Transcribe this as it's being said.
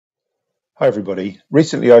Hi everybody.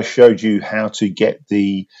 Recently I showed you how to get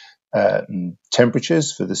the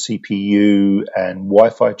temperatures for the CPU and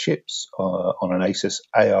Wi-Fi chips on an ASUS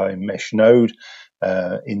AiMesh node.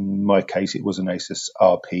 In my case it was an ASUS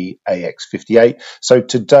RP-AX58. So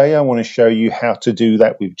today I want to show you how to do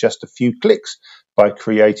that with just a few clicks by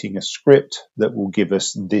creating a script that will give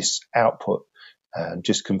us this output.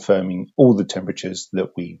 Just confirming all the temperatures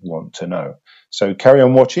that we want to know. So carry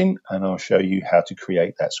on watching and I'll show you how to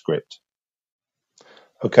create that script.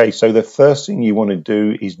 Okay, so the first thing you want to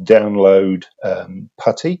do is download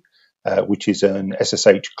PuTTY, which is an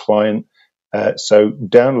SSH client. So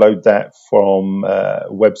download that from a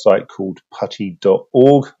website called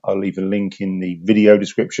putty.org. I'll leave a link in the video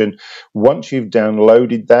description. Once you've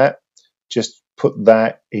downloaded that, just put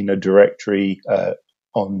that in a directory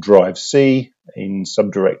on drive C in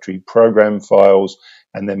subdirectory program files,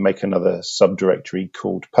 and then make another subdirectory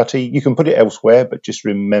called PuTTY. You can put it elsewhere, but just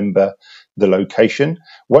remember the location.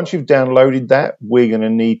 Once you've downloaded that, we're going to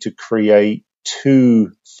need to create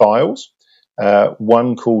two files,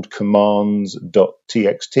 one called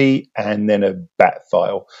commands.txt and then a bat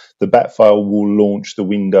file. The bat file will launch the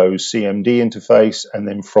Windows CMD interface, and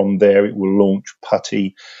then from there it will launch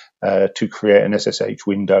PuTTY to create an SSH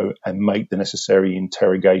window and make the necessary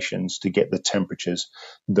interrogations to get the temperatures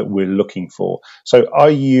that we're looking for. So I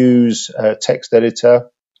use a text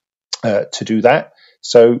editor to do that.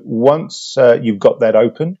 So once you've got that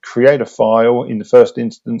open, create a file in the first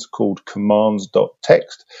instance called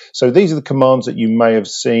commands.txt. So these are the commands that you may have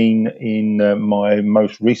seen in my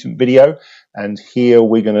most recent video. And here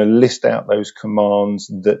we're going to list out those commands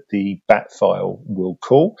that the bat file will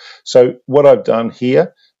call. So what I've done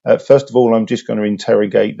here, first of all, I'm just going to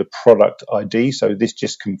interrogate the product ID. So this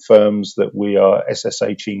just confirms that we are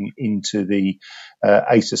SSHing into the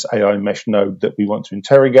ASUS AiMesh node that we want to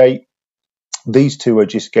interrogate. These two are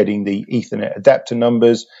just getting the Ethernet adapter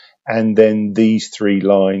numbers, and then these three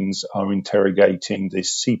lines are interrogating the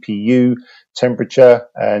CPU temperature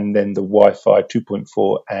and then the Wi-Fi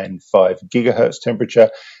 2.4 and 5 gigahertz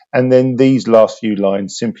temperature. And then these last few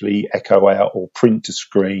lines simply echo out or print to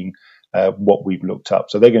screen what we've looked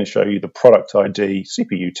up. So they're going to show you the product ID,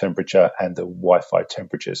 CPU temperature, and the Wi-Fi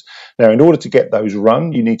temperatures. Now, in order to get those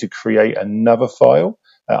run, you need to create another file.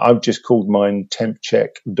 I've just called mine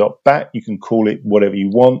tempcheck.bat. You can call it whatever you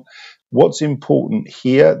want. What's important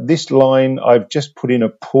here, this line, I've just put in a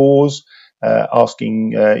pause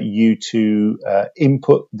asking you to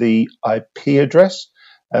input the IP address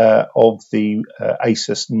of the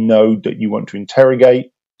ASUS node that you want to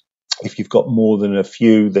interrogate. If you've got more than a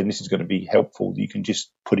few, then this is going to be helpful. You can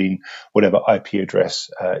just put in whatever IP address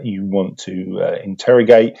you want to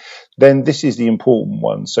interrogate. Then this is the important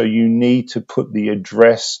one. So you need to put the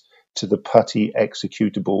address to the PuTTY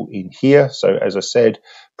executable in here. So as I said,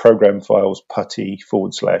 program files PuTTY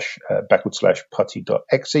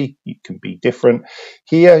 //putty.exe. It can be different.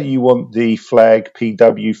 Here you want the flag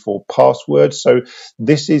PW for password. So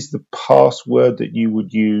this is the password that you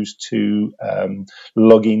would use to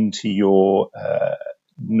log into your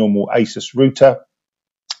normal ASUS router.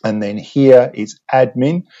 And then here is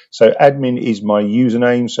admin. So admin is my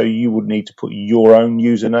username. So you would need to put your own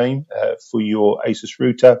username for your ASUS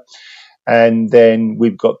router. And then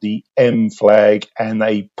we've got the M flag and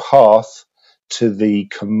a path to the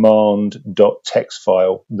command.txt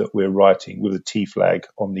file that we're writing with a T flag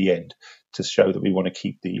on the end to show that we want to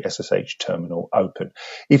keep the SSH terminal open.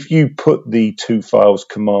 If you put the two files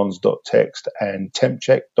commands.txt and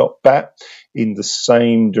tempcheck.bat in the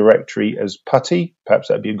same directory as PuTTY, perhaps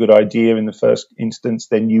that'd be a good idea in the first instance,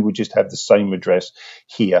 then you would just have the same address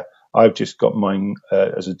here. I've just got mine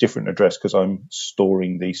as a different address because I'm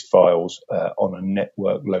storing these files on a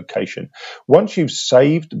network location. Once you've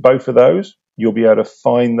saved both of those, you'll be able to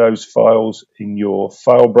find those files in your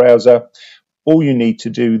file browser. All you need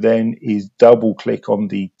to do then is double click on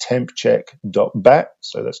the tempcheck.bat.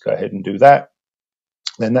 So let's go ahead and do that.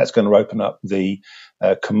 Then that's going to open up the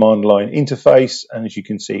command line interface. And as you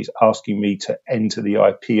can see, it's asking me to enter the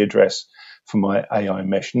IP address for my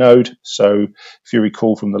AiMesh node. So if you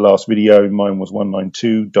recall from the last video, mine was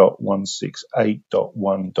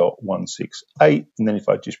 192.168.1.168. And then if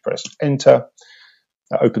I just press enter,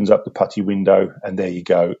 that opens up the PuTTY window, and there you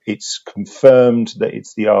go. It's confirmed that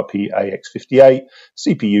it's the RP-AX58,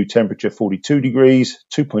 CPU temperature 42 degrees,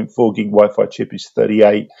 2.4 gig Wi-Fi chip is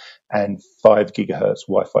 38, and 5 gigahertz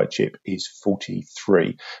Wi-Fi chip is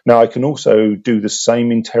 43. Now I can also do the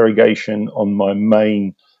same interrogation on my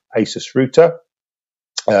main ASUS router.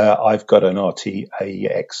 I've got an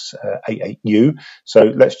RT-AX58U, so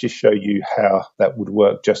let's just show you how that would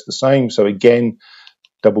work just the same. So again,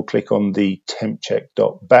 double click on the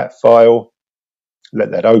tempcheck.bat file,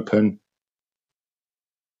 let that open.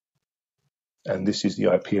 And this is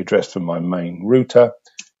the IP address for my main router.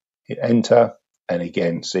 Hit enter, and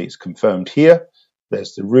again, see it's confirmed here.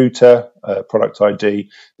 There's the router, product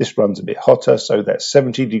ID. This runs a bit hotter, so that's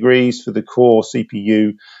 70 degrees for the core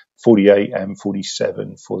CPU, 48 and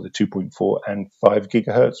 47 for the 2.4 and 5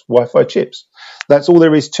 gigahertz Wi-Fi chips. That's all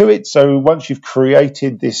there is to it. So once you've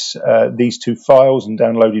created this, these two files and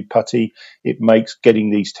downloaded PuTTY, it makes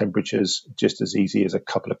getting these temperatures just as easy as a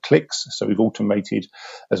couple of clicks. So we've automated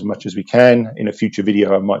as much as we can. In a future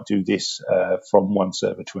video, I might do this from one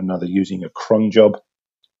server to another using a cron job.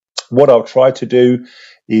 What I'll try to do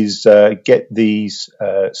is get these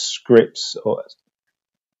scripts or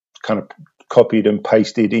kind of copied and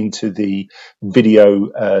pasted into the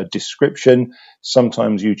video description.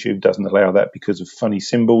 Sometimes YouTube doesn't allow that because of funny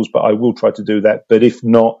symbols, but I will try to do that. But if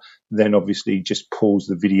not, then obviously just pause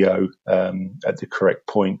the video at the correct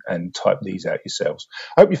point and type these out yourselves.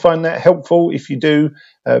 I hope you find that helpful. If you do,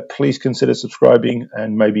 please consider subscribing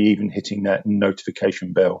and maybe even hitting that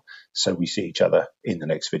notification bell so we see each other in the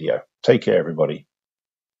next video. Take care, everybody.